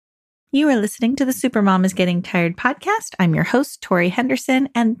You are listening to the Supermom is Getting Tired podcast. I'm your host, Tori Henderson,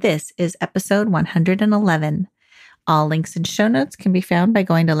 and this is episode 111. All links and show notes can be found by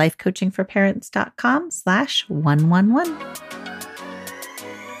going to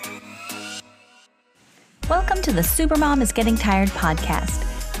lifecoachingforparents.com/111. Welcome to the Supermom is Getting Tired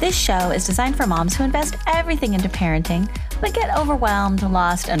podcast. This show is designed for moms who invest everything into parenting, but get overwhelmed,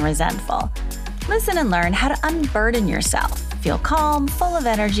 lost, and resentful. Listen and learn how to unburden yourself, feel calm, full of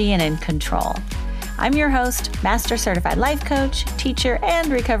energy, and in control. I'm your host, Master Certified Life Coach, teacher,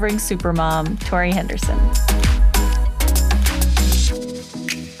 and recovering supermom, Tori Henderson.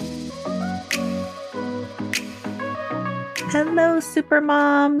 Hello,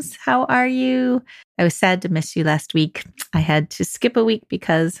 supermoms. How are you? I was sad to miss you last week. I had to skip a week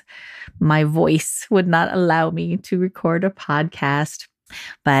because my voice would not allow me to record a podcast.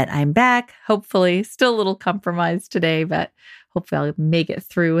 But I'm back, hopefully, still a little compromised today, but hopefully I'll make it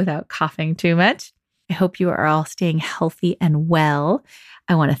through without coughing too much. I hope you are all staying healthy and well.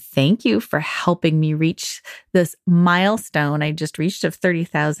 I want to thank you for helping me reach this milestone I just reached of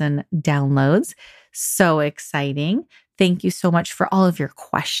 30,000 downloads. So exciting. Thank you so much for all of your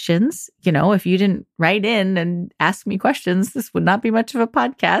questions. You know, if you didn't write in and ask me questions, this would not be much of a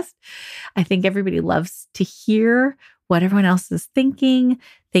podcast. I think everybody loves to hear what everyone else is thinking.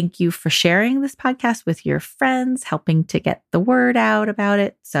 Thank you for sharing this podcast with your friends, helping to get the word out about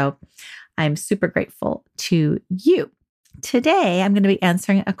it. So I'm super grateful to you. Today, I'm going to be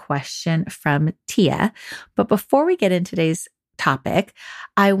answering a question from Tia. But before we get into today's topic,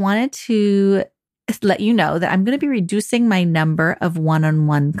 I wanted to let you know that I'm going to be reducing my number of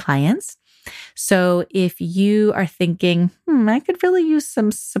one-on-one clients. So if you are thinking, I could really use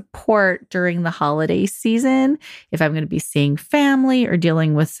some support during the holiday season, if I'm going to be seeing family or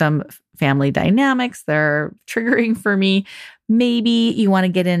dealing with some family dynamics that are triggering for me, maybe you want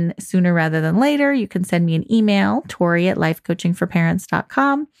to get in sooner rather than later, you can send me an email,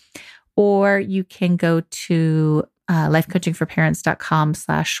 tori@lifecoachingforparents.com, or you can go to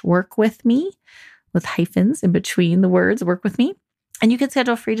lifecoachingforparents.com/workwithme with hyphens in between the words, work with me. And you can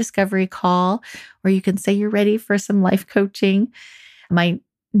schedule a free discovery call, or you can say you're ready for some life coaching. My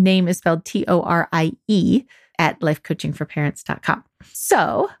name is spelled TORIE at lifecoachingforparents.com.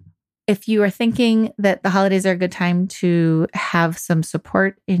 So if you are thinking that the holidays are a good time to have some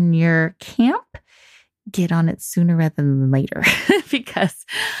support in your camp, get on it sooner rather than later because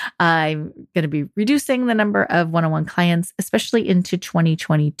I'm going to be reducing the number of one-on-one clients, especially into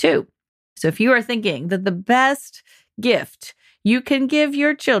 2022. So if you are thinking that the best gift you can give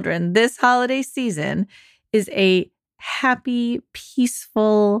your children this holiday season is a happy,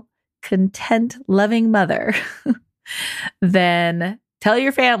 peaceful, content, loving mother, then tell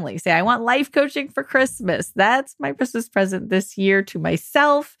your family, say, I want life coaching for Christmas. That's my Christmas present this year to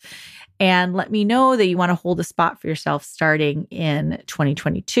myself. And let me know that you want to hold a spot for yourself starting in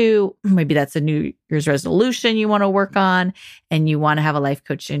 2022. Maybe that's a New Year's resolution you want to work on, and you want to have a life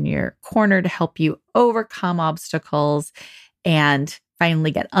coach in your corner to help you overcome obstacles and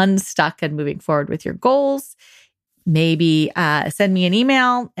finally get unstuck and moving forward with your goals. Maybe send me an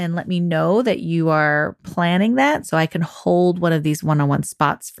email and let me know that you are planning that so I can hold one of these one-on-one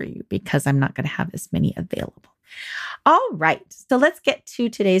spots for you because I'm not going to have as many available. All right, so let's get to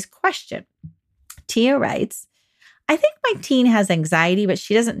today's question. Tia writes, I think my teen has anxiety, but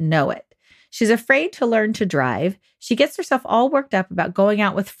she doesn't know it. She's afraid to learn to drive. She gets herself all worked up about going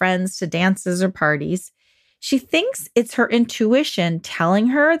out with friends to dances or parties. She thinks it's her intuition telling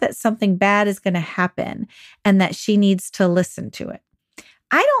her that something bad is going to happen and that she needs to listen to it.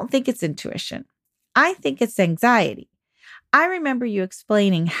 I don't think it's intuition. I think it's anxiety. I remember you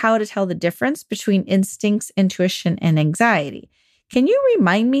explaining how to tell the difference between instincts, intuition, and anxiety. Can you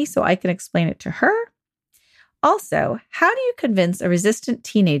remind me so I can explain it to her? Also, how do you convince a resistant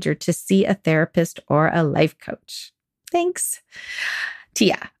teenager to see a therapist or a life coach? Thanks,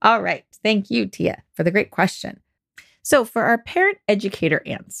 Tia. All right. Thank you, Tia, for the great question. So for our parent educator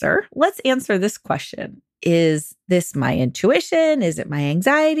answer, let's answer this question. Is this my intuition? Is it my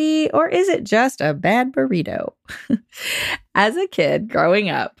anxiety? Or is it just a bad burrito? As a kid growing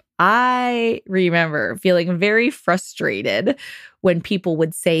up, I remember feeling very frustrated when people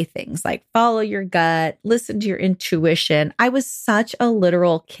would say things like, follow your gut, listen to your intuition. I was such a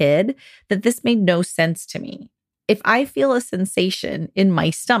literal kid that this made no sense to me. If I feel a sensation in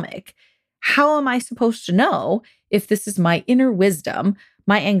my stomach, how am I supposed to know if this is my inner wisdom,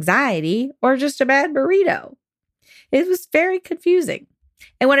 my anxiety, or just a bad burrito? It was very confusing.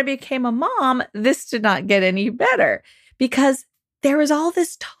 And when I became a mom, this did not get any better because there was all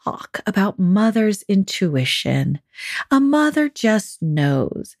this talk about mother's intuition. A mother just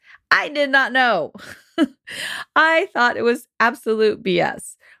knows. I did not know. I thought it was absolute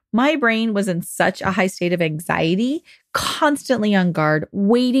BS. My brain was in such a high state of anxiety, constantly on guard,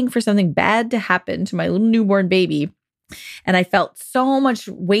 waiting for something bad to happen to my little newborn baby. And I felt so much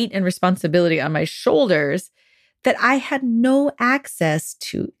weight and responsibility on my shoulders that I had no access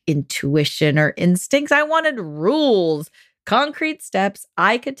to intuition or instincts. I wanted rules, concrete steps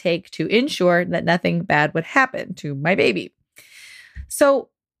I could take to ensure that nothing bad would happen to my baby. So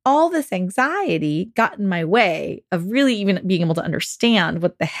all this anxiety got in my way of really even being able to understand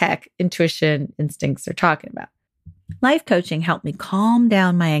what the heck intuition, instincts are talking about. Life coaching helped me calm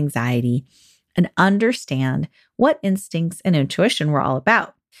down my anxiety and understand what instincts and intuition were all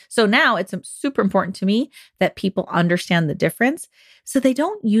about. So now it's super important to me that people understand the difference so they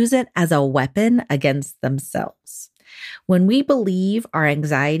don't use it as a weapon against themselves. When we believe our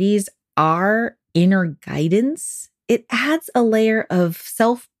anxieties are inner guidance, it adds a layer of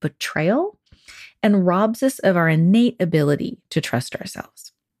self-betrayal and robs us of our innate ability to trust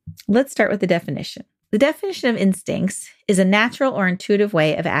ourselves. Let's start with the definition. The definition of instincts is a natural or intuitive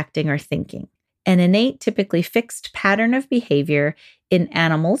way of acting or thinking, an innate, typically fixed pattern of behavior in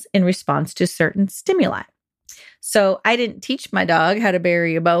animals in response to certain stimuli. So I didn't teach my dog how to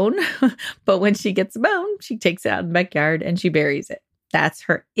bury a bone, but when she gets a bone, she takes it out in the backyard and she buries it. That's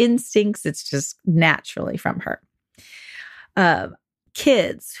her instincts. It's just naturally from her.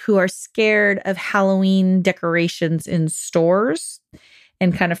 Kids who are scared of Halloween decorations in stores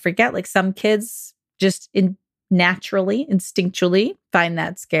and kind of forget, like some kids just naturally, instinctually find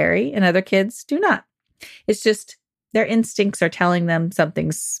that scary, and other kids do not. It's just their instincts are telling them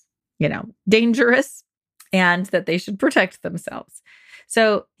something's, dangerous and that they should protect themselves.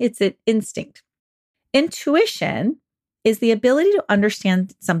 So it's an instinct. Intuition is the ability to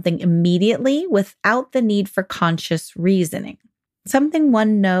understand something immediately without the need for conscious reasoning. Something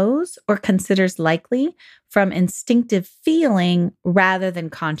one knows or considers likely from instinctive feeling rather than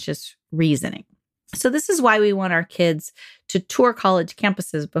conscious reasoning. So this is why we want our kids to tour college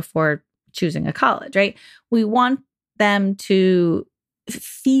campuses before choosing a college, right? We want them to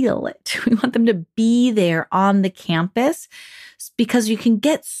feel it. We want them to be there on the campus because you can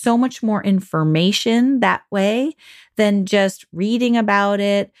get so much more information that way than just reading about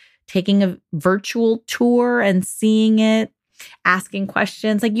it, taking a virtual tour and seeing it, asking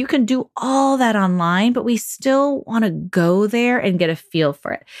questions. Like you can do all that online, but we still want to go there and get a feel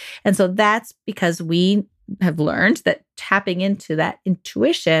for it. And so that's because we have learned that tapping into that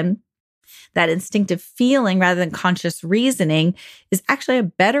intuition, that instinctive feeling rather than conscious reasoning is actually a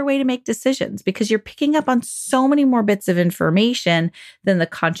better way to make decisions because you're picking up on so many more bits of information than the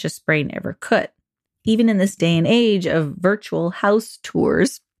conscious brain ever could. Even in this day and age of virtual house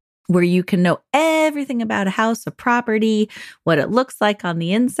tours, where you can know everything about a house, a property, what it looks like on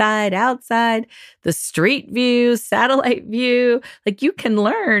the inside, outside, the street view, satellite view, like you can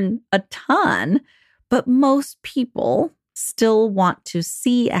learn a ton, but most people still want to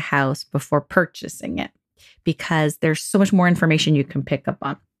see a house before purchasing it because there's so much more information you can pick up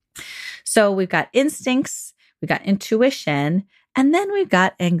on. So we've got instincts, we've got intuition, and then we've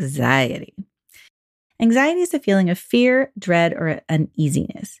got anxiety. Anxiety is a feeling of fear, dread, or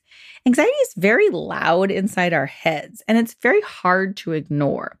uneasiness. Anxiety is very loud inside our heads, and it's very hard to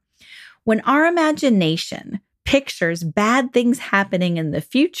ignore. When our imagination pictures bad things happening in the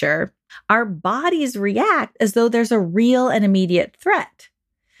future, our bodies react as though there's a real and immediate threat.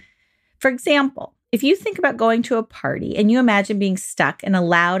 For example, if you think about going to a party and you imagine being stuck in a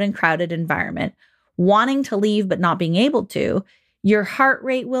loud and crowded environment, wanting to leave but not being able to, your heart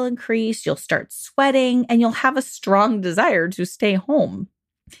rate will increase, you'll start sweating, and you'll have a strong desire to stay home.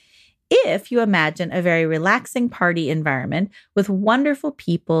 If you imagine a very relaxing party environment with wonderful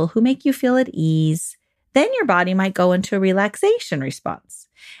people who make you feel at ease, then your body might go into a relaxation response.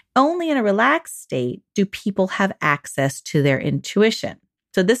 Only in a relaxed state do people have access to their intuition.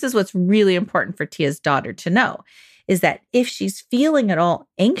 So this is what's really important for Tia's daughter to know, is that if she's feeling at all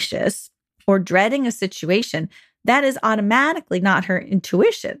anxious or dreading a situation, that is automatically not her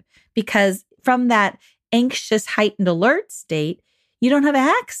intuition, because from that anxious, heightened alert state, you don't have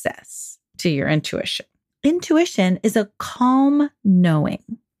access to your intuition. Intuition is a calm knowing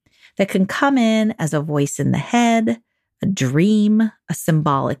that can come in as a voice in the head, a dream, a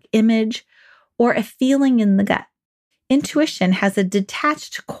symbolic image, or a feeling in the gut. Intuition has a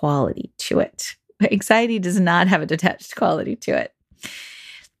detached quality to it. Anxiety does not have a detached quality to it.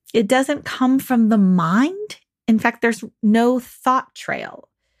 It doesn't come from the mind. In fact, there's no thought trail.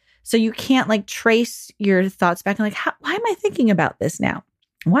 So you can't like trace your thoughts back and like, why am I thinking about this now?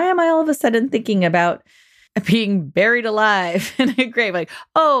 Why am I all of a sudden thinking about being buried alive in a grave? Like,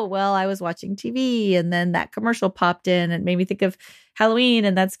 oh, well, I was watching TV and then that commercial popped in and made me think of Halloween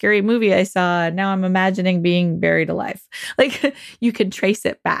and that scary movie I saw. And now I'm imagining being buried alive. Like you can trace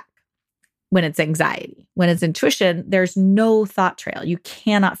it back when it's anxiety. When it's intuition, there's no thought trail. You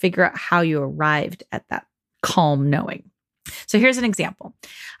cannot figure out how you arrived at that calm knowing. So here's an example.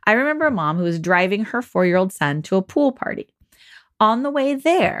 I remember a mom who was driving her 4-year-old son to a pool party. On the way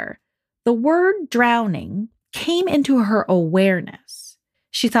there, the word drowning came into her awareness.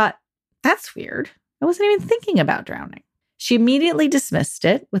 She thought, that's weird. I wasn't even thinking about drowning. She immediately dismissed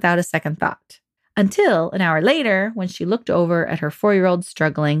it without a second thought, until an hour later when she looked over at her 4-year-old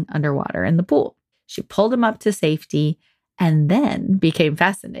struggling underwater in the pool. She pulled him up to safety and then became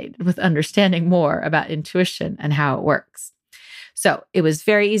fascinated with understanding more about intuition and how it works. So it was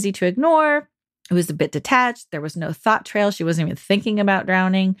very easy to ignore. It was a bit detached. There was no thought trail. She wasn't even thinking about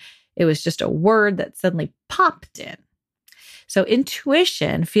drowning. It was just a word that suddenly popped in. So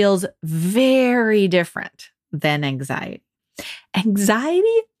intuition feels very different than anxiety.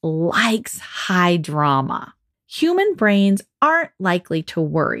 Anxiety likes high drama. Human brains aren't likely to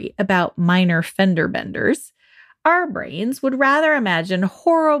worry about minor fender benders. Our brains would rather imagine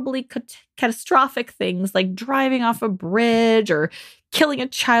horribly catastrophic things like driving off a bridge or killing a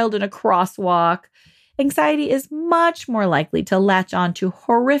child in a crosswalk. Anxiety is much more likely to latch on to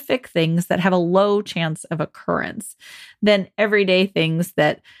horrific things that have a low chance of occurrence than everyday things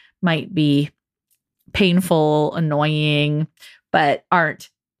that might be painful, annoying, but aren't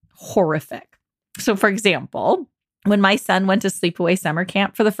horrific. So, for example, when my son went to sleepaway summer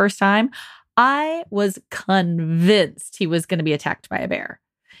camp for the first time, I was convinced he was going to be attacked by a bear.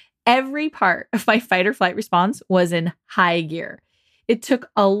 Every part of my fight or flight response was in high gear. It took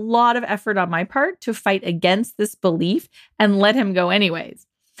a lot of effort on my part to fight against this belief and let him go anyways.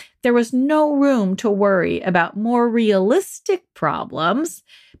 There was no room to worry about more realistic problems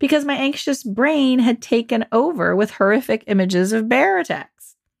because my anxious brain had taken over with horrific images of bear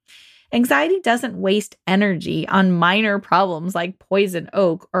attacks. Anxiety doesn't waste energy on minor problems like poison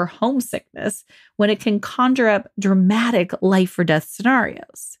oak or homesickness when it can conjure up dramatic life or death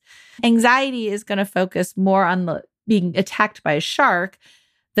scenarios. Anxiety is going to focus more on being attacked by a shark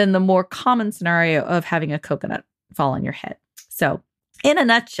than the more common scenario of having a coconut fall on your head. So, in a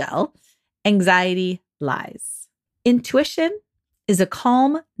nutshell, anxiety lies. Intuition is a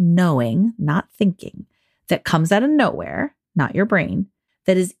calm knowing, not thinking, that comes out of nowhere, not your brain,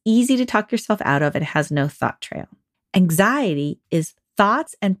 that is easy to talk yourself out of and has no thought trail. Anxiety is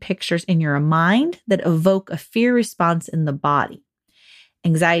thoughts and pictures in your mind that evoke a fear response in the body.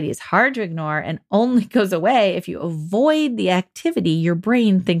 Anxiety is hard to ignore and only goes away if you avoid the activity your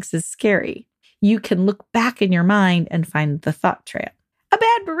brain thinks is scary. You can look back in your mind and find the thought trail. A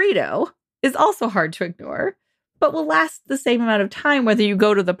bad burrito is also hard to ignore, but will last the same amount of time whether you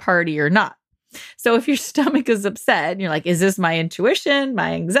go to the party or not. So if your stomach is upset and you're like, is this my intuition,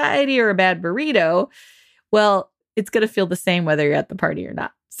 my anxiety, or a bad burrito? Well, it's going to feel the same whether you're at the party or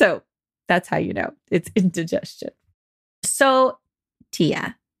not. So that's how you know it's indigestion. So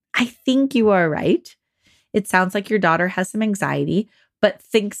Tia, I think you are right. It sounds like your daughter has some anxiety, but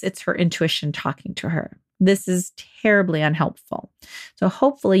thinks it's her intuition talking to her. This is terribly unhelpful. So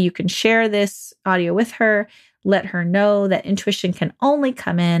hopefully you can share this audio with her, let her know that intuition can only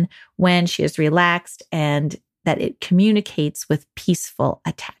come in when she is relaxed and that it communicates with peaceful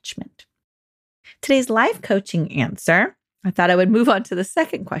attachment. Today's life coaching answer, I thought I would move on to the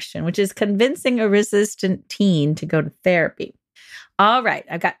second question, which is convincing a resistant teen to go to therapy. All right,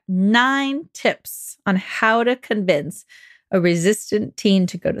 I've got 9 tips on how to convince a resistant teen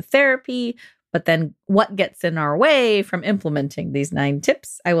to go to therapy, but then what gets in our way from implementing these 9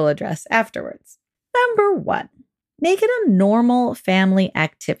 tips I will address afterwards. Number 1, make it a normal family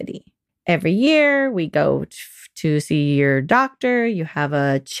activity. Every year we go to see your doctor, you have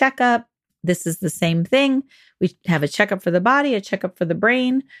a checkup. This is the same thing. We have a checkup for the body, a checkup for the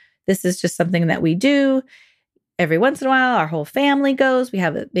brain. This is just something that we do. Every once in a while, our whole family goes. We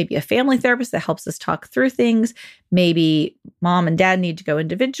have maybe a family therapist that helps us talk through things. Maybe mom and dad need to go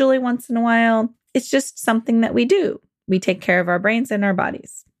individually once in a while. It's just something that we do. We take care of our brains and our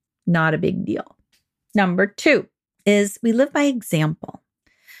bodies. Not a big deal. Number 2 is we live by example.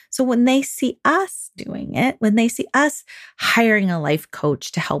 So when they see us doing it, when they see us hiring a life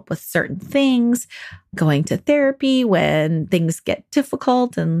coach to help with certain things, going to therapy when things get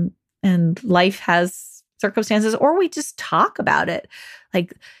difficult and life has circumstances, or we just talk about it.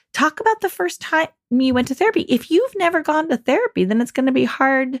 Like, talk about the first time you went to therapy. If you've never gone to therapy, then it's going to be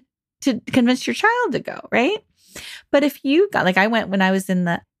hard to convince your child to go, right? But if you got, like I went when I was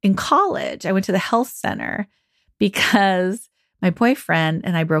in college, I went to the health center because my boyfriend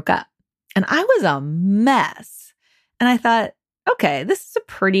and I broke up and I was a mess. And I thought, okay, this is a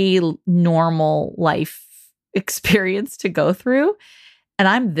pretty normal life experience to go through. And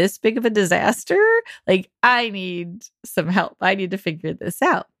I'm this big of a disaster. Like, I need some help. I need to figure this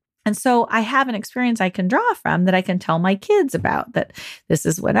out. And so I have an experience I can draw from that I can tell my kids about, that this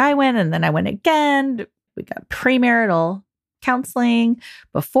is when I went and then I went again. We got premarital counseling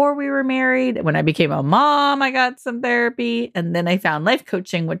before we were married. When I became a mom, I got some therapy. And then I found life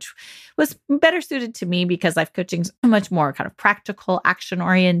coaching, which was better suited to me because life coaching is much more kind of practical, action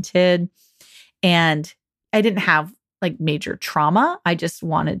oriented. And I didn't have like major trauma. I just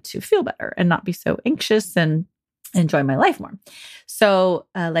wanted to feel better and not be so anxious and enjoy my life more. So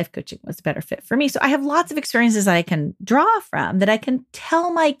life coaching was a better fit for me. So I have lots of experiences that I can draw from that I can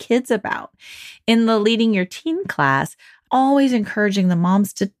tell my kids about. In the Leading Your Teen class, always encouraging the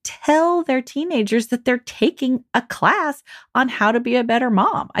moms to tell their teenagers that they're taking a class on how to be a better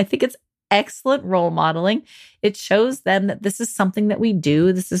mom. I think it's excellent role modeling. It shows them that this is something that we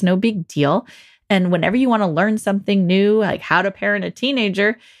do. This is no big deal. And whenever you want to learn something new, like how to parent a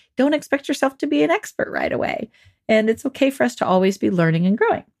teenager, don't expect yourself to be an expert right away. And it's okay for us to always be learning and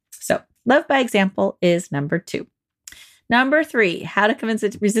growing. So love by example is number 2. Number 3, how to convince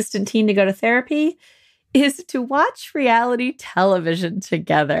a resistant teen to go to therapy is to watch reality television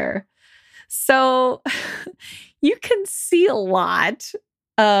together. So you can see a lot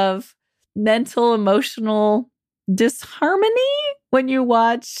of mental, emotional disharmony when you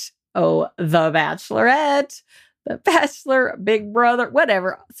watch, The Bachelorette, The Bachelor, Big Brother,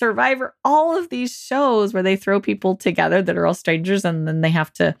 whatever, Survivor, all of these shows where they throw people together that are all strangers and then they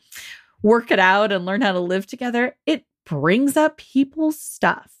have to work it out and learn how to live together. It brings up people's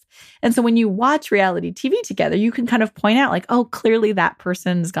stuff. And so when you watch reality TV together, you can kind of point out like, oh, clearly that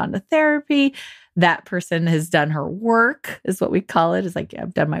person's gone to therapy. That person has done her work, is what we call it. It's like,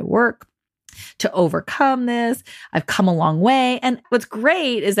 I've done my work to overcome this. I've come a long way. And what's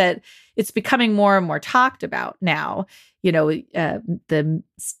great is that it's becoming more and more talked about now. You know, the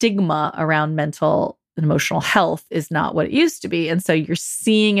stigma around mental and emotional health is not what it used to be. And so you're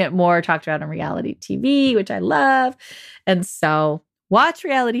seeing it more talked about on reality TV, which I love. And so watch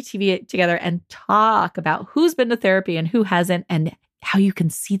reality TV together and talk about who's been to therapy and who hasn't and how you can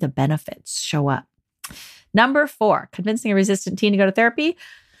see the benefits show up. Number 4, convincing a resistant teen to go to therapy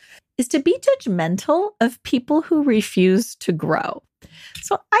is to be judgmental of people who refuse to grow.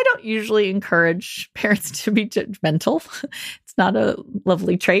 So I don't usually encourage parents to be judgmental. It's not a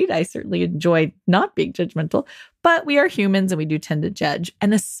lovely trait. I certainly enjoy not being judgmental, but we are humans and we do tend to judge,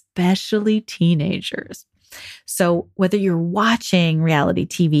 and especially teenagers. So whether you're watching reality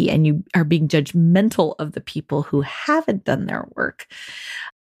TV and you are being judgmental of the people who haven't done their work,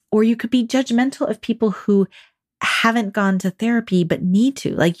 or you could be judgmental of people who haven't gone to therapy but need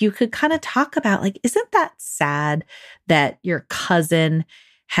to. Like, you could kind of talk about, like, isn't that sad that your cousin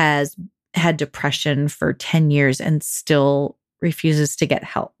has had depression for 10 years and still refuses to get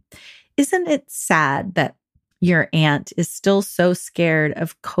help? Isn't it sad that your aunt is still so scared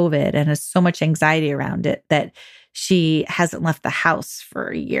of COVID and has so much anxiety around it that she hasn't left the house for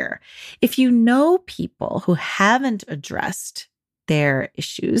a year? If you know people who haven't addressed their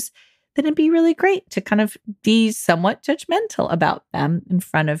issues, then it'd be really great to kind of be somewhat judgmental about them in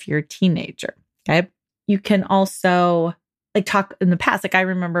front of your teenager. Okay. You can also talk in the past. I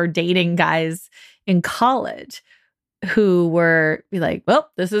remember dating guys in college who were like, well,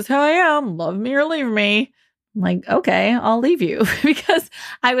 this is how I am. Love me or leave me. I'm like, okay, I'll leave you, because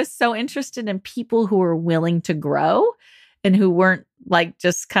I was so interested in people who were willing to grow and who weren't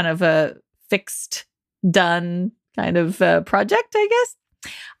just kind of a fixed, done kind of project, I guess.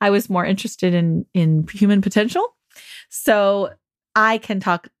 I was more interested in human potential. So I can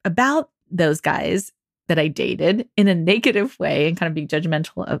talk about those guys that I dated in a negative way and kind of be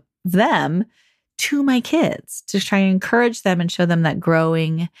judgmental of them to my kids to try and encourage them and show them that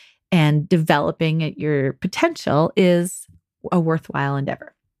growing and developing at your potential is a worthwhile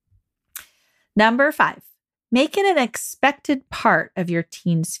endeavor. Number 5, make it an expected part of your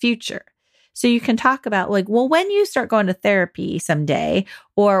teen's future. So you can talk about when you start going to therapy someday,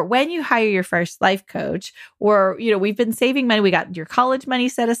 or when you hire your first life coach, or, we've been saving money. We got your college money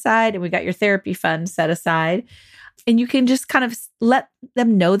set aside and we got your therapy fund set aside. And you can just kind of let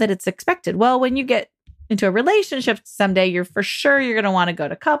them know that it's expected. Well, when you get into a relationship someday, you're going to want to go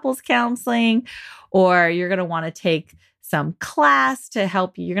to couples counseling, or you're going to want to take some class to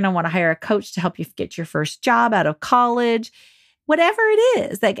help you. You're going to want to hire a coach to help you get your first job out of college. whatever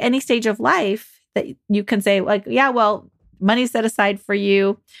it is, like any stage of life that you can say like, yeah, well, money's set aside for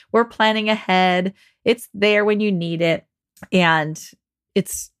you. We're planning ahead. It's there when you need it. And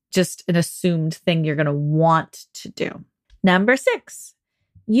it's just an assumed thing you're going to want to do. Number 6,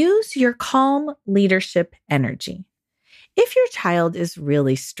 use your calm leadership energy. If your child is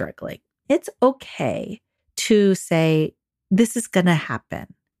really struggling, it's okay to say, this is going to happen.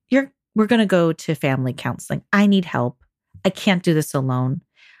 We're going to go to family counseling. I need help. I can't do this alone.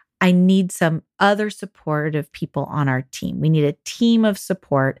 I need some other supportive people on our team. We need a team of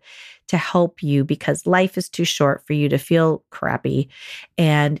support to help you because life is too short for you to feel crappy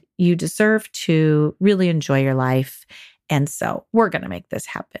and you deserve to really enjoy your life. And so we're going to make this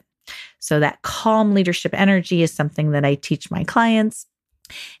happen. So that calm leadership energy is something that I teach my clients.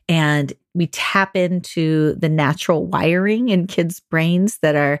 And we tap into the natural wiring in kids' brains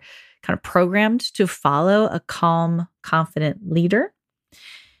that are kind of programmed to follow a calm, confident leader.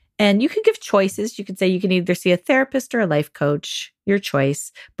 And you can give choices. You could say you can either see a therapist or a life coach, your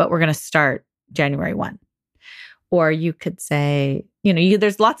choice, but we're going to start January 1. Or you could say,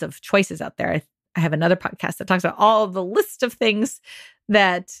 there's lots of choices out there. I have another podcast that talks about all the list of things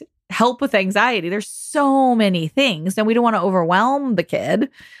that help with anxiety. There's so many things, and we don't want to overwhelm the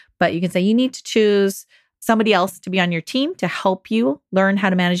kid, but you can say you need to choose somebody else to be on your team to help you learn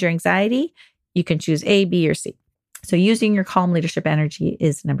how to manage your anxiety. You can choose A, B, or C. So using your calm leadership energy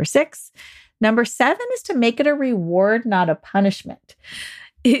is number 6. Number 7 is to make it a reward, not a punishment.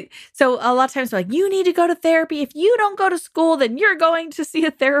 So a lot of times we're like, you need to go to therapy. If you don't go to school, then you're going to see a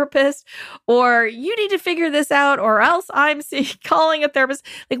therapist, or you need to figure this out, or else I'm calling a therapist.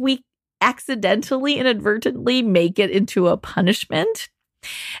 Like we accidentally, inadvertently make it into a punishment.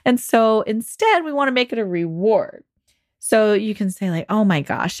 And so instead we want to make it a reward. So you can say like, oh my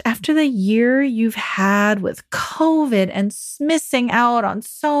gosh, after the year you've had with COVID and missing out on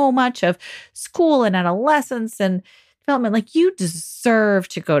so much of school and adolescence and development, like you deserve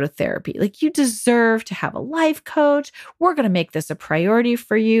to go to therapy. Like you deserve to have a life coach. We're going to make this a priority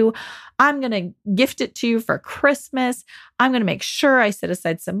for you. I'm going to gift it to you for Christmas. I'm going to make sure I set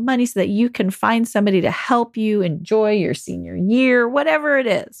aside some money so that you can find somebody to help you enjoy your senior year, whatever it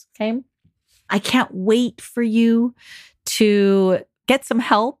is. Okay. I can't wait for you to get some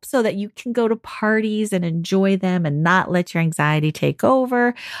help so that you can go to parties and enjoy them and not let your anxiety take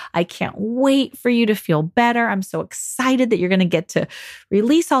over. I can't wait for you to feel better. I'm so excited that you're going to get to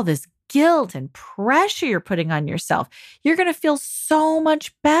release all this guilt and pressure you're putting on yourself. You're going to feel so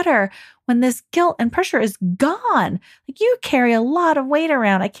much better when this guilt and pressure is gone. Like you carry a lot of weight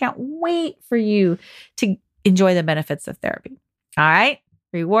around. I can't wait for you to enjoy the benefits of therapy. All right.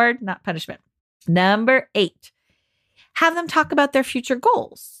 Reward, not punishment. Number 8. Have them talk about their future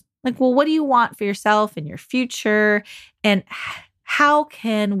goals. Like, well, what do you want for yourself and your future? And how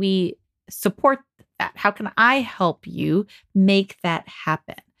can we support that? How can I help you make that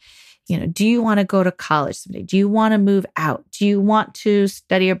happen? Do you want to go to college someday? Do you want to move out? Do you want to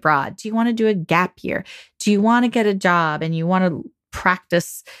study abroad? Do you want to do a gap year? Do you want to get a job and you want to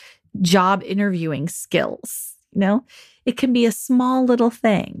practice job interviewing skills? It can be a small little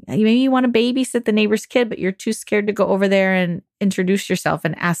thing. Maybe you want to babysit the neighbor's kid, but you're too scared to go over there and introduce yourself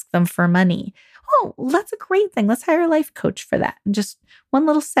and ask them for money. Oh, that's a great thing. Let's hire a life coach for that. And just one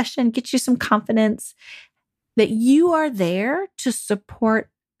little session, get you some confidence that you are there to support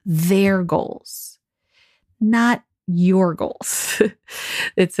their goals, not your goals.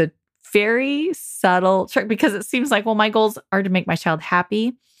 It's a very subtle trick because it seems like, well, my goals are to make my child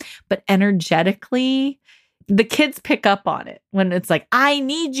happy, but energetically, the kids pick up on it when it's like, I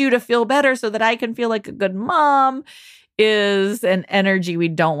need you to feel better so that I can feel like a good mom is an energy we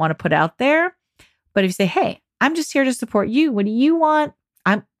don't want to put out there. But if you say, hey, I'm just here to support you. What do you want?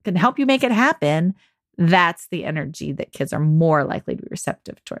 I'm going to help you make it happen. That's the energy that kids are more likely to be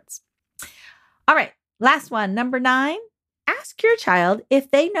receptive towards. All right. Last one. Number 9, ask your child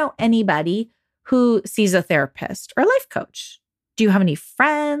if they know anybody who sees a therapist or a life coach. Do you have any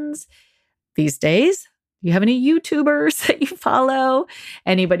friends these days? Do you have any YouTubers that you follow?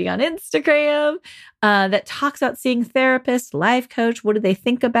 Anybody on Instagram that talks about seeing therapists, life coach? What do they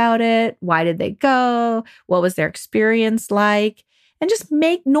think about it? Why did they go? What was their experience like? And just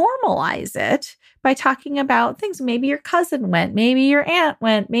normalize it by talking about things. Maybe your cousin went, maybe your aunt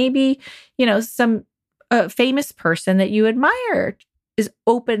went, maybe, some famous person that you admire is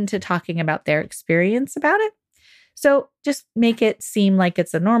open to talking about their experience about it. So just make it seem like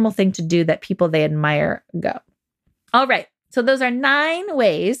it's a normal thing to do that people they admire go. All right. So those are 9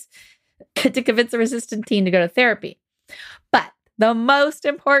 ways to convince a resistant teen to go to therapy. But the most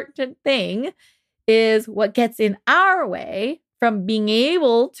important thing is what gets in our way from being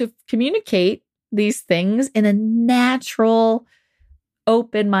able to communicate these things in a natural,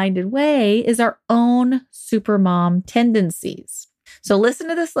 open-minded way is our own supermom tendencies. So listen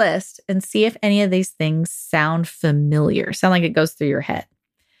to this list and see if any of these things sound familiar, sound like it goes through your head.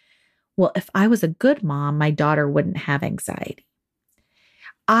 Well, if I was a good mom, my daughter wouldn't have anxiety.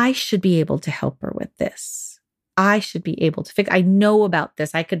 I should be able to help her with this. I should be able to I know about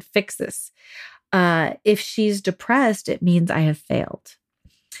this. I could fix this. If she's depressed, it means I have failed.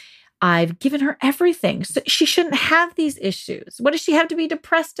 I've given her everything. So she shouldn't have these issues. What does she have to be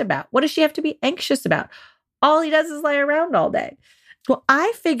depressed about? What does she have to be anxious about? All he does is lay around all day. Well,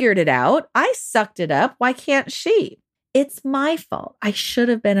 I figured it out. I sucked it up. Why can't she? It's my fault. I should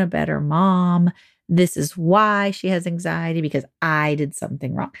have been a better mom. This is why she has anxiety, because I did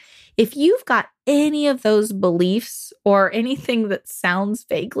something wrong. If you've got any of those beliefs or anything that sounds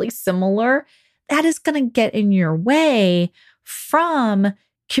vaguely similar, that is going to get in your way from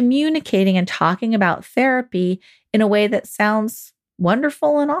communicating and talking about therapy in a way that sounds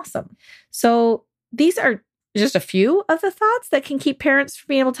wonderful and awesome. So these are just a few of the thoughts that can keep parents from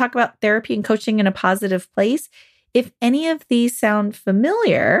being able to talk about therapy and coaching in a positive place. If any of these sound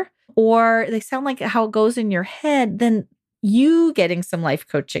familiar or they sound like how it goes in your head, then you getting some life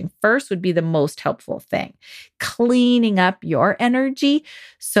coaching first would be the most helpful thing. Cleaning up your energy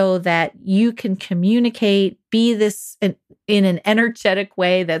so that you can communicate, be this in an energetic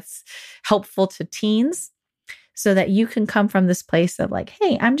way that's helpful to teens, so that you can come from this place of like,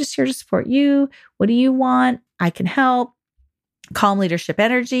 hey, I'm just here to support you. What do you want? I can help. Calm leadership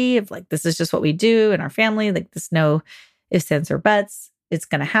energy of like, this is just what we do in our family. Like, this no ifs, ands, or buts. It's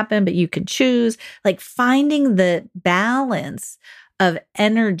going to happen, but you can choose. Like, finding the balance of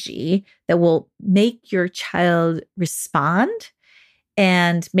energy that will make your child respond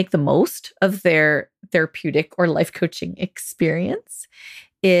and make the most of their therapeutic or life coaching experience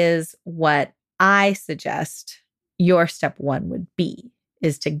is what I suggest your step one would be,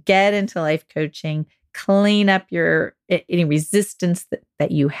 is to get into life coaching, clean up any resistance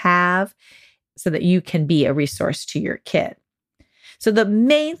that you have so that you can be a resource to your kid. So the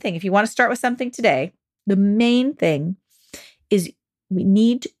main thing, if you want to start with something today, the main thing is we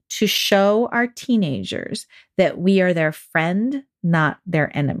need to show our teenagers that we are their friend, not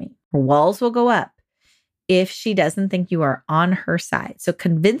their enemy. Her walls will go up if she doesn't think you are on her side. So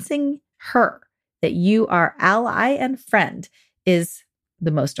convincing her that you are ally and friend is the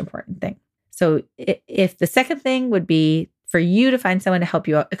most important thing. So if the second thing would be for you to find someone to help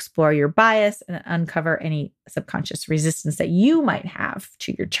you explore your bias and uncover any subconscious resistance that you might have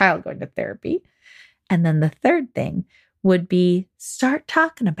to your child going to therapy. And then the third thing would be start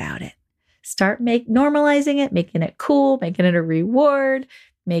talking about it. Start normalizing it, making it cool, making it a reward,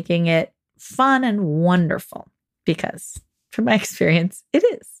 making it fun and wonderful. Because from my experience, it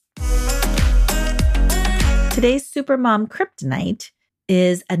is. Today's Supermom Kryptonite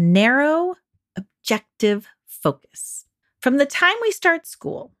is a narrow, objective focus. From the time we start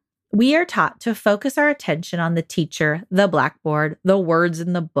school, we are taught to focus our attention on the teacher, the blackboard, the words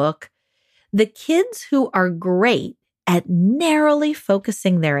in the book. The kids who are great at narrowly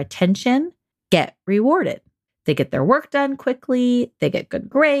focusing their attention get rewarded. They get their work done quickly, they get good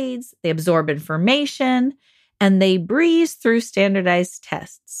grades, they absorb information, and they breeze through standardized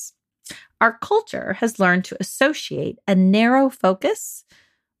tests. Our culture has learned to associate a narrow focus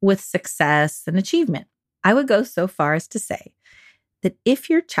with success and achievement. I would go so far as to say that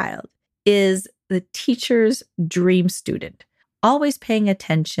if your child is the teacher's dream student, always paying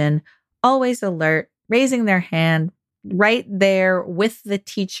attention, always alert, raising their hand, right there with the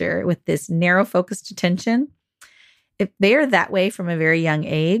teacher with this narrow focused attention, if they are that way from a very young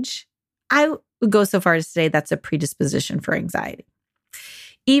age, I would go so far as to say that's a predisposition for anxiety.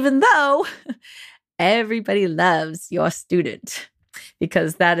 Even though everybody loves your student,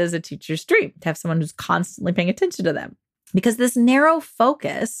 because that is a teacher's dream, to have someone who's constantly paying attention to them. Because this narrow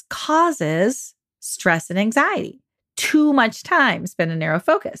focus causes stress and anxiety. Too much time spent in narrow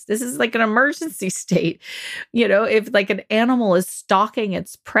focus. This is like an emergency state. You know, if like an animal is stalking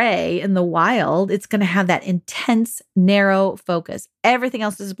its prey in the wild, it's going to have that intense narrow focus. Everything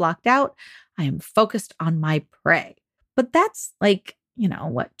else is blocked out. I am focused on my prey. But that's like,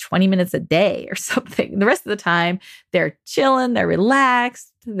 20 minutes a day or something. The rest of the time, they're chilling, they're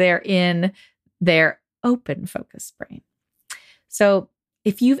relaxed, they're in their open focus brain. So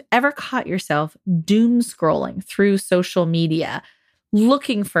if you've ever caught yourself doom scrolling through social media,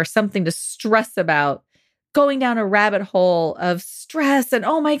 looking for something to stress about, going down a rabbit hole of stress and,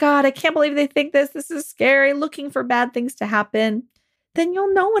 oh my God, I can't believe they think this is scary, looking for bad things to happen, then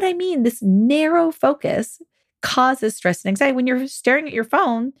you'll know what I mean. This narrow focus causes stress and anxiety. When you're staring at your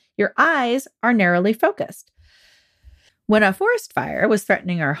phone, your eyes are narrowly focused. When a forest fire was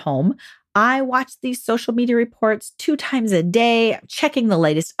threatening our home, I watched these social media reports 2 times a day, checking the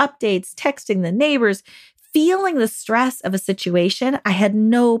latest updates, texting the neighbors, feeling the stress of a situation I had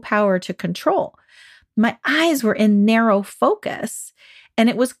no power to control. My eyes were in narrow focus, and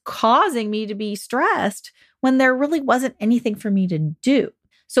it was causing me to be stressed when there really wasn't anything for me to do.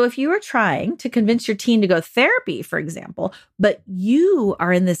 So if you are trying to convince your teen to go to therapy, for example, but you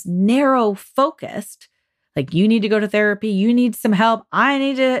are in this narrow focused, like you need to go to therapy, you need some help,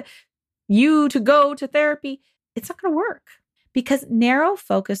 you to go to therapy, it's not going to work because narrow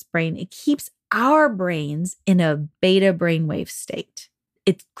focused brain, it keeps our brains in a beta brainwave state.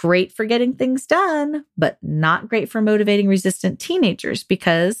 It's great for getting things done, but not great for motivating resistant teenagers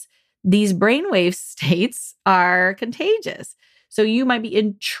because these brainwave states are contagious. So you might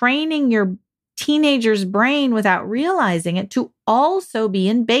be training your teenager's brain without realizing it to also be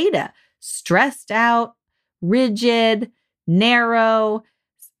in beta, stressed out, rigid, narrow.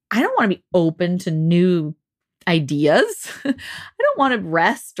 I don't want to be open to new ideas. I don't want to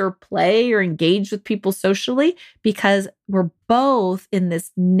rest or play or engage with people socially because we're both in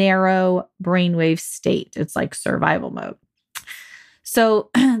this narrow brainwave state. It's like survival mode. So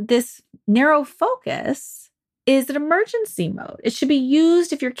this narrow focus is an emergency mode. It should be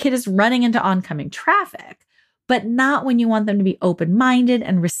used if your kid is running into oncoming traffic, but not when you want them to be open-minded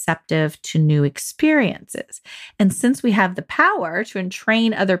and receptive to new experiences. And since we have the power to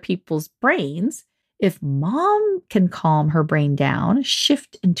entrain other people's brains, if mom can calm her brain down,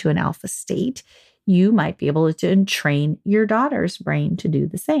 shift into an alpha state, you might be able to entrain your daughter's brain to do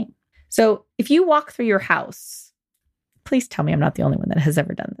the same. So if you walk through your house, please tell me I'm not the only one that has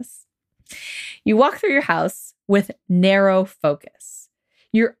ever done this. You walk through your house with narrow focus.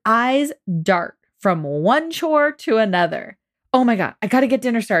 Your eyes dart from one chore to another. Oh my God, I got to get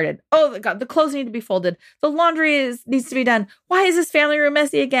dinner started. Oh God, the clothes need to be folded. The laundry needs to be done. Why is this family room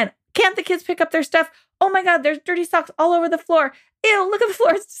messy again? Can't the kids pick up their stuff? Oh my God, there's dirty socks all over the floor. Ew, look at the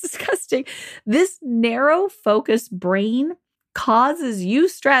floor. It's disgusting. This narrow focused brain causes you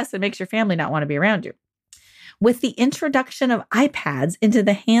stress and makes your family not want to be around you. With the introduction of iPads into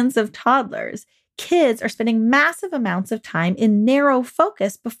the hands of toddlers, kids are spending massive amounts of time in narrow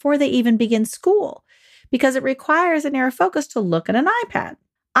focus before they even begin school because it requires a narrow focus to look at an iPad.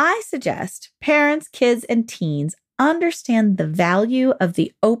 I suggest parents, kids, and teens understand the value of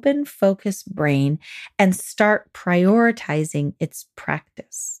the open focus brain and start prioritizing its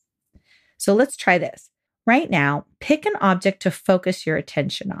practice. So let's try this. Right now, pick an object to focus your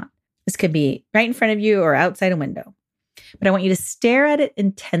attention on. This could be right in front of you or outside a window. But I want you to stare at it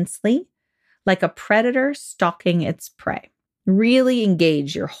intensely, like a predator stalking its prey. Really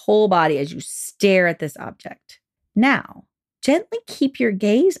engage your whole body as you stare at this object. Now, gently keep your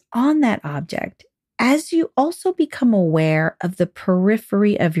gaze on that object as you also become aware of the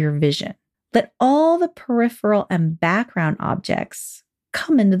periphery of your vision. Let all the peripheral and background objects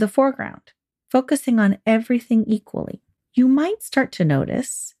come into the foreground, focusing on everything equally. You might start to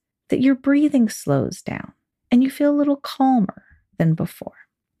notice that your breathing slows down and you feel a little calmer than before.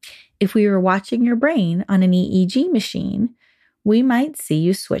 If we were watching your brain on an EEG machine, we might see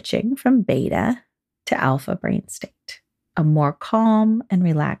you switching from beta to alpha brain state, a more calm and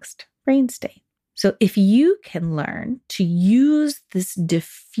relaxed brain state. So if you can learn to use this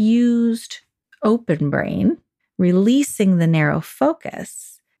diffused open brain, releasing the narrow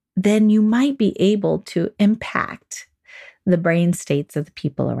focus, then you might be able to impact the brain states of the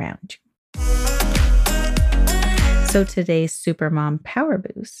people around you. So today's Supermom Power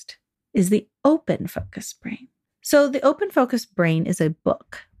Boost is the open focus brain. So the Open Focus Brain is a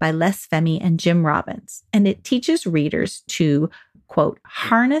book by Les Femi and Jim Robbins, and it teaches readers to, quote,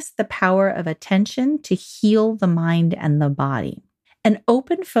 harness the power of attention to heal the mind and the body. An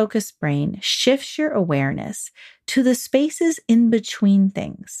open focus brain shifts your awareness to the spaces in between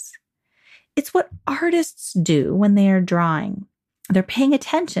things. It's what artists do when they are drawing. They're paying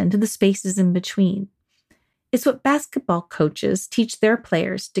attention to the spaces in between. It's what basketball coaches teach their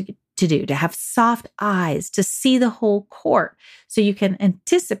players to do, to have soft eyes, to see the whole court so you can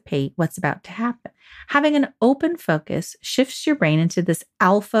anticipate what's about to happen. Having an open focus shifts your brain into this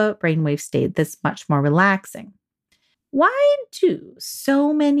alpha brainwave state that's much more relaxing. Why do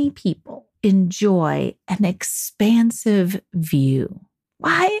so many people enjoy an expansive view?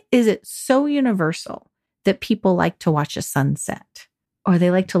 Why is it so universal that people like to watch a sunset or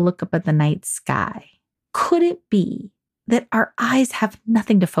they like to look up at the night sky? Could it be that our eyes have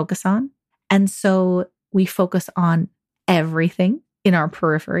nothing to focus on? And so we focus on everything in our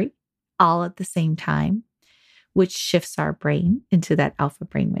periphery all at the same time. which shifts our brain into that alpha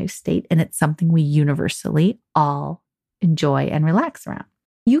brainwave state. And it's something we universally all enjoy and relax around.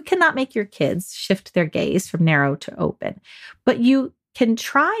 You cannot make your kids shift their gaze from narrow to open, but you can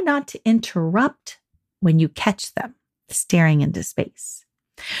try not to interrupt when you catch them staring into space.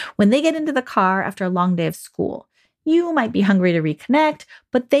 When they get into the car after a long day of school, you might be hungry to reconnect,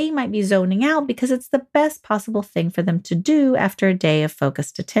 but they might be zoning out because it's the best possible thing for them to do after a day of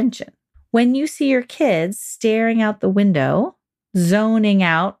focused attention. When you see your kids staring out the window, zoning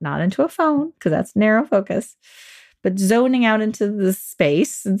out, not into a phone, because that's narrow focus, but zoning out into the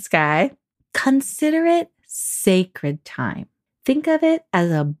space and sky, consider it sacred time. Think of it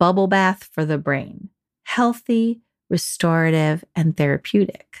as a bubble bath for the brain, healthy, restorative, and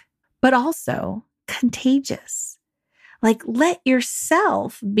therapeutic, but also contagious. Like, let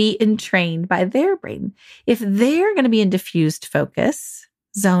yourself be entrained by their brain. If they're going to be in diffused focus,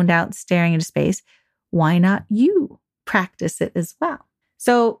 zoned out, staring into space, why not you practice it as well?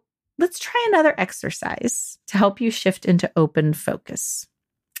 So let's try another exercise to help you shift into open focus,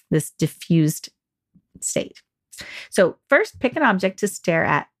 this diffused state. So first, pick an object to stare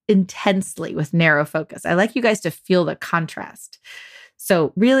at intensely with narrow focus. I like you guys to feel the contrast.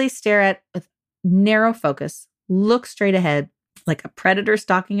 So really stare at with narrow focus. Look straight ahead like a predator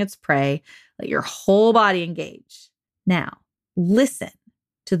stalking its prey. Let your whole body engage. Now, listen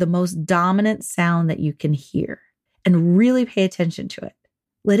to the most dominant sound that you can hear and really pay attention to it.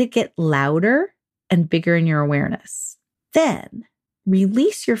 Let it get louder and bigger in your awareness. Then,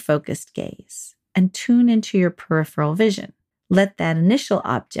 release your focused gaze and tune into your peripheral vision. Let that initial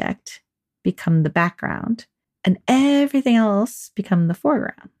object become the background and everything else become the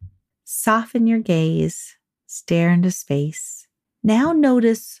foreground. Soften your gaze. Stare into space. Now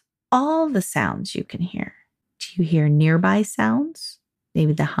notice all the sounds you can hear. Do you hear nearby sounds?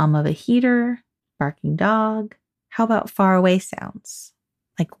 Maybe the hum of a heater, barking dog. How about far away sounds,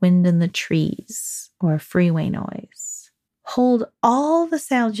 like wind in the trees or freeway noise? Hold all the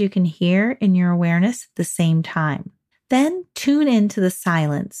sounds you can hear in your awareness at the same time. Then tune into the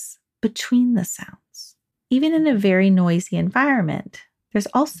silence between the sounds. Even in a very noisy environment, there's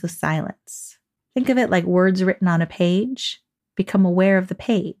also silence. Think of it like words written on a page. Become aware of the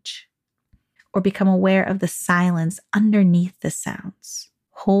page, or become aware of the silence underneath the sounds.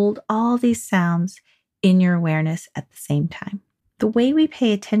 Hold all these sounds in your awareness at the same time. The way we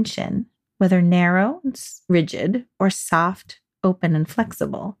pay attention, whether narrow and rigid or soft, open and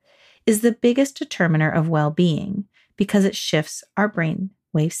flexible, is the biggest determiner of well-being because it shifts our brain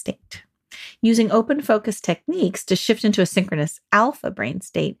wave state. Using open focus techniques to shift into a synchronous alpha brain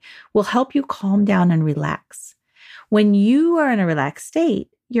state will help you calm down and relax. When you are in a relaxed state,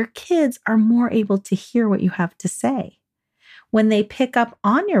 your kids are more able to hear what you have to say. When they pick up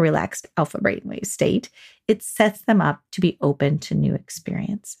on your relaxed alpha brainwave state, it sets them up to be open to new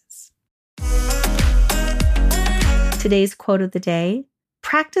experiences. Today's quote of the day: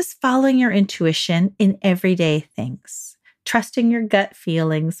 practice following your intuition in everyday things, trusting your gut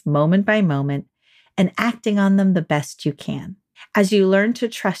feelings moment by moment and acting on them the best you can. As you learn to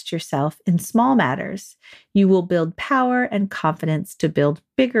trust yourself in small matters, you will build power and confidence to build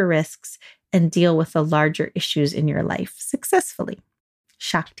bigger risks and deal with the larger issues in your life successfully.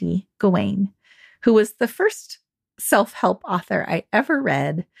 Shakti Gawain, who was the first self-help author I ever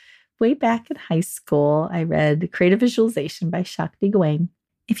read way back in high school. I read Creative Visualization by Shakti Gawain.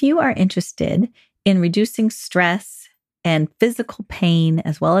 If you are interested in reducing stress and physical pain,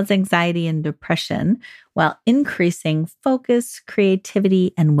 as well as anxiety and depression, while increasing focus,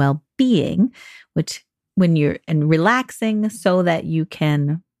 creativity, and well-being, which when you're relaxing so that you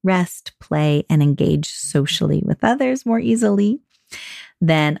can rest, play, and engage socially with others more easily,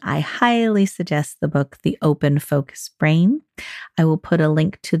 then I highly suggest the book, The Open Focus Brain. I will put a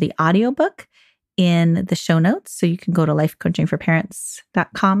link to the audiobook in the show notes. So you can go to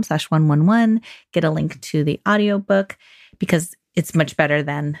lifecoachingforparents.com/111, get a link to the audiobook because it's much better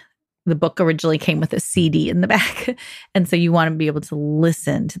than the book originally came with a CD in the back. And so you want to be able to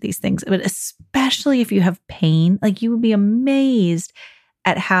listen to these things, but especially if you have pain, like you would be amazed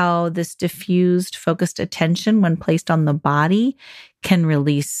at how this diffused, focused attention when placed on the body can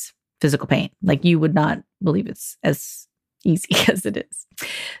release physical pain. Like you would not believe it's as easy as it is.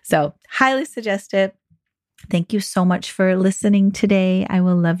 So highly suggest it. Thank you so much for listening today. I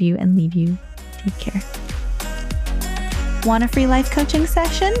will love you and leave you. Take care. Want a free life coaching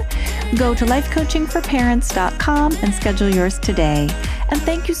session? Go to lifecoachingforparents.com and schedule yours today. And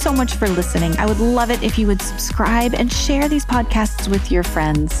thank you so much for listening. I would love it if you would subscribe and share these podcasts with your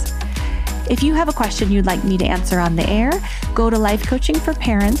friends. If you have a question you'd like me to answer on the air, go to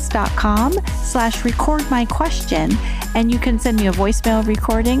lifecoachingforparents.com/recordmyquestion, and you can send me a voicemail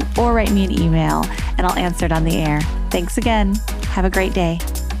recording or write me an email, and I'll answer it on the air. Thanks again. Have a great day.